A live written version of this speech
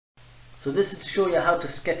So this is to show you how to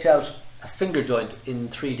sketch out a finger joint in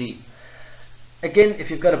 3D. Again,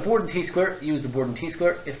 if you've got a board and T-square, use the board and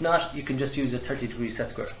T-square. If not, you can just use a 30-degree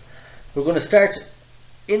set square. We're going to start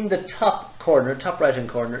in the top corner, top right hand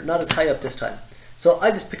corner, not as high up this time. So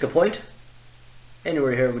I just pick a point,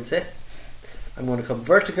 anywhere here I would say. I'm going to come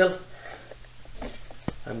vertical.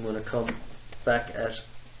 I'm going to come back at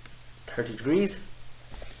 30 degrees.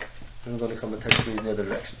 I'm going to come at 30 degrees in the other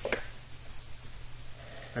direction.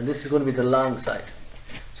 And this is going to be the long side.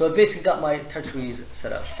 So I've basically got my 30 degrees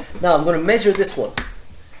set up. Now I'm going to measure this one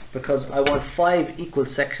because I want 5 equal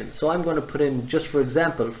sections. So I'm going to put in, just for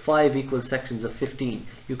example, 5 equal sections of 15.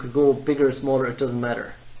 You could go bigger or smaller, it doesn't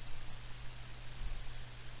matter.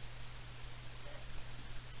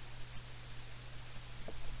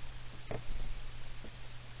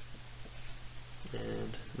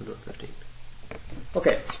 And we'll do 15.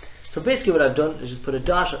 Okay, so basically what I've done is just put a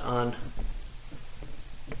dot on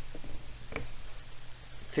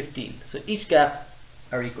 15. So each gap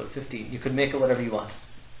are equal, 15. You can make it whatever you want.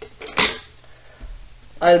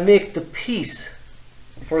 I'll make the piece,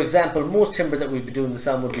 for example, most timber that we'd be doing this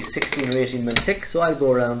on would be 16 or 18 mil thick, so I'll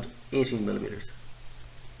go around 18 millimeters.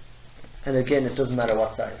 And again, it doesn't matter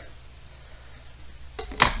what size.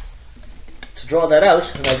 To draw that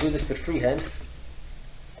out, and I'll do this bit freehand,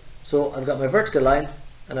 so I've got my vertical line,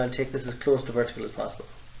 and I'll take this as close to vertical as possible.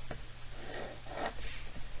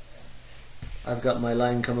 I've got my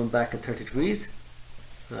line coming back at 30 degrees,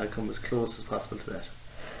 and I'll come as close as possible to that.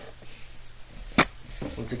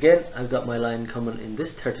 Once again, I've got my line coming in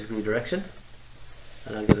this 30 degree direction,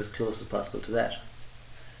 and I'll get as close as possible to that.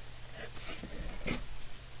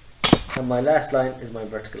 And my last line is my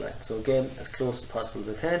vertical line. So again, as close as possible as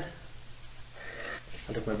I can,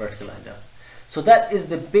 I'll take my vertical line down. So that is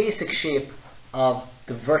the basic shape of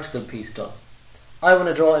the vertical piece done. I want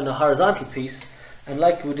to draw in a horizontal piece, and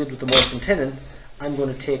like we did with the mortise and tenon, I'm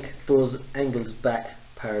going to take those angles back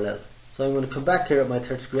parallel. So I'm going to come back here at my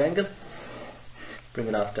 30 degree angle, bring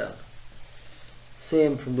it off down.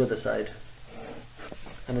 Same from the other side,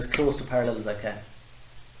 and as close to parallel as I can.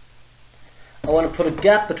 I want to put a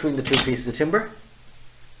gap between the two pieces of timber.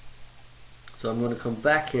 So I'm going to come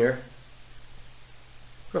back here,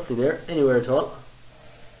 roughly there, anywhere at all.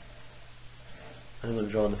 And I'm going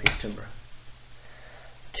to draw on the piece of timber.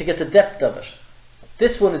 To get the depth of it,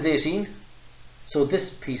 this one is 18, so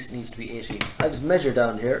this piece needs to be 18. I'll just measure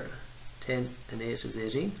down here, 10 and 8 is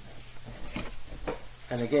 18.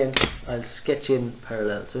 And again, I'll sketch in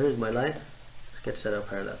parallel. So here's my line, sketch that out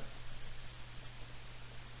parallel.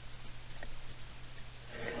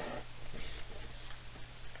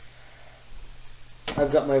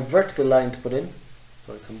 I've got my vertical line to put in,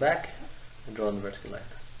 so I'll come back and draw on the vertical line.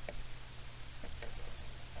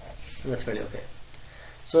 And that's fairly okay.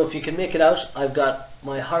 So if you can make it out, I've got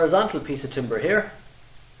my horizontal piece of timber here,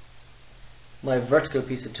 my vertical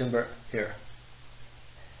piece of timber here.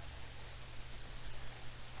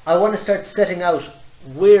 I want to start setting out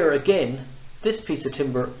where, again, this piece of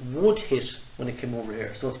timber would hit when it came over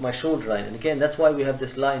here. So it's my shoulder line. And again, that's why we have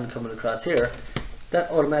this line coming across here.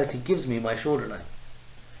 That automatically gives me my shoulder line.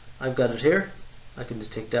 I've got it here. I can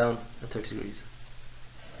just take down at 30 degrees.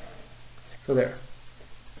 So there.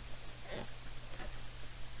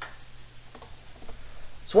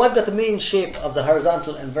 So I've got the main shape of the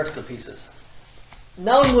horizontal and vertical pieces.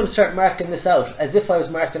 Now I'm going to start marking this out as if I was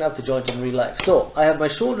marking out the joint in real life. So I have my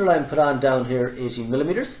shoulder line put on down here, 18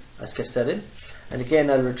 millimeters. I sketch that in. And again,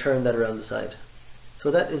 I'll return that around the side.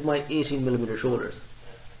 So that is my 18 millimeter shoulders.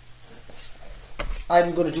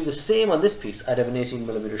 I'm going to do the same on this piece. I'd have an 18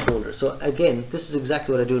 millimeter shoulder. So again, this is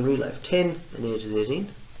exactly what I do in real life. 10 and 8 is 18.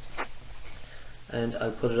 And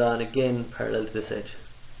I'll put it on again parallel to this edge.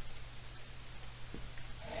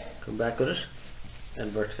 Come back with it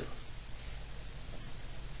and vertical.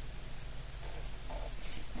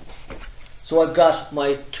 So I've got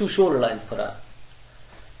my two shoulder lines put on.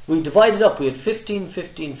 We divided up, we had 15,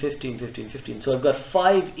 15, 15, 15, 15. So I've got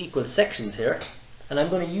 5 equal sections here, and I'm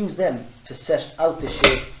going to use them to set out the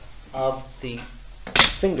shape of the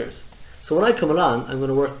fingers. So when I come along, I'm going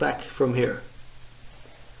to work back from here.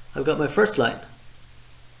 I've got my first line,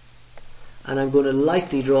 and I'm going to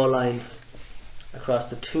lightly draw a line across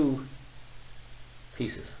the two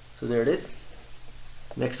pieces. So there it is.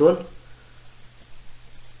 Next one.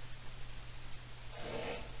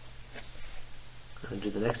 I'll do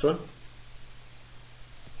the next one.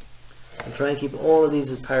 And try and keep all of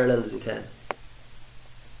these as parallel as you can.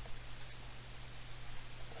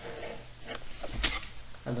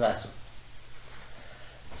 And the last one.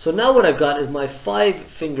 So now what I've got is my 5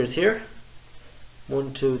 fingers here.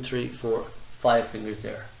 1, 2, 3, 4, 5 fingers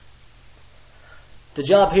there. the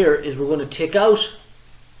job here is we're going to take out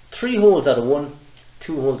 3 holes out of one,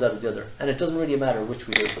 2 holes out of the other, and it doesn't really matter which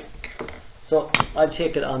we do. So I'll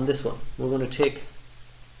take it on this one. We're going to take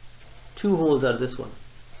 2 holes out of this one.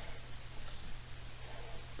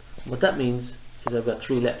 What that means is I've got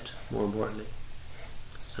 3 left, more importantly.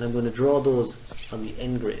 And I'm going to draw those on the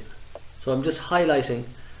end grain. So I'm just highlighting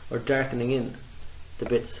or darkening in the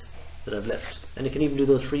bits that I've left. And you can even do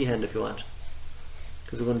those freehand if you want,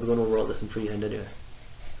 because we're going to be going over all this in freehand anyway.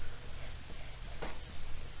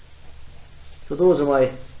 So those are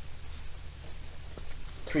my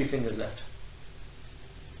 3 fingers left.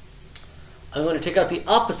 I'm going to take out the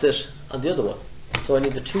opposite on the other one. So I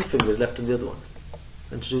need the 2 fingers left on the other one.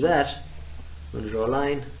 And to do that, I'm going to draw a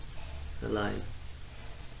line, a line,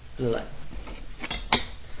 and a line.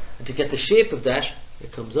 And to get the shape of that,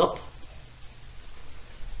 it comes up.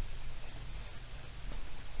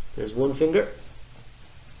 There's 1 finger,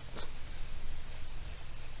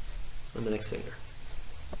 and the next finger.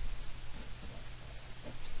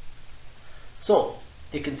 So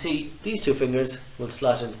you can see these 2 fingers will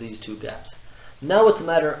slot into these 2 gaps. Now it's a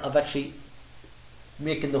matter of actually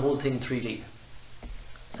making the whole thing 3D,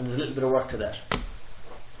 and there's a little bit of work to that.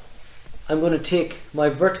 I'm going to take my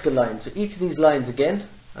vertical line. So each of these lines again,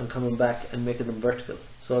 I'm coming back and making them vertical.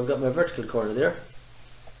 So I've got my vertical corner there.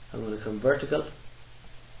 I'm going to come vertical,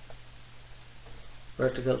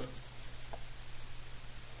 vertical,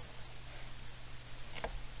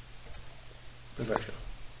 and vertical.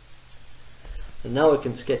 And now I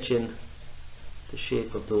can sketch in the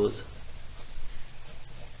shape of those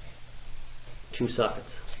 2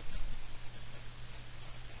 sockets.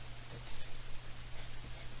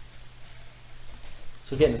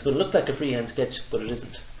 So again, it's going to look like a freehand sketch, but it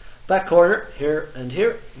isn't. Back corner, here and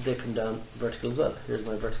here, they come down vertical as well. Here's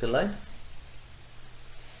my vertical line.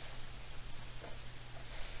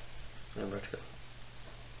 And vertical.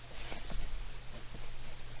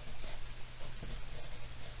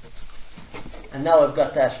 And now I've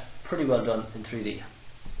got that pretty well done in 3D.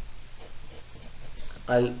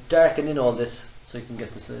 I'll darken in all this so you can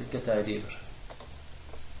get the idea of it.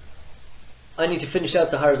 I need to finish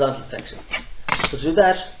out the horizontal section. So to do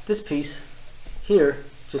that, this piece here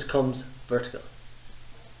just comes vertical.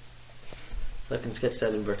 So I can sketch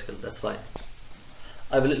that in vertical, that's fine.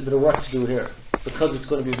 I have a little bit of work to do here because it's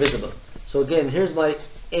going to be visible. So again, here's my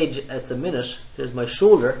edge at the minute, there's my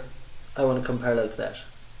shoulder, I want to come parallel to that.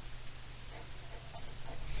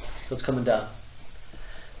 So it's coming down.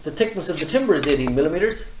 The thickness of the timber is 18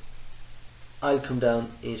 millimeters. I'll come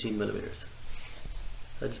down 18 millimeters.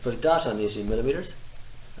 So I just put a dot on 18 millimeters.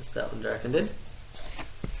 That's that one darkened in.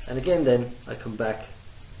 And again then, I come back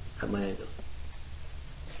at my angle.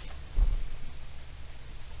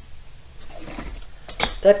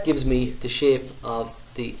 That gives me the shape of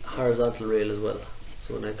the horizontal rail as well.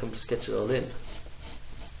 So when I come to sketch it all in,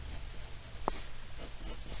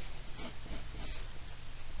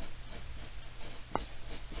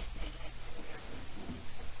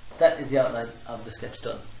 that is the outline of the sketch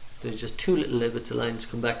done. There's just 2 little bits of lines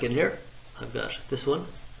come back in here. I've got this one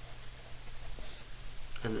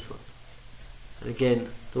and this one. And again,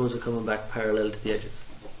 those are coming back parallel to the edges.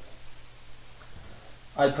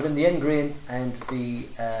 I'll put in the end grain and the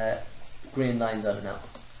grain lines on it now.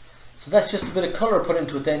 So that's just a bit of colour put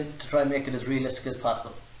into it then to try and make it as realistic as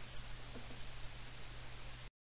possible.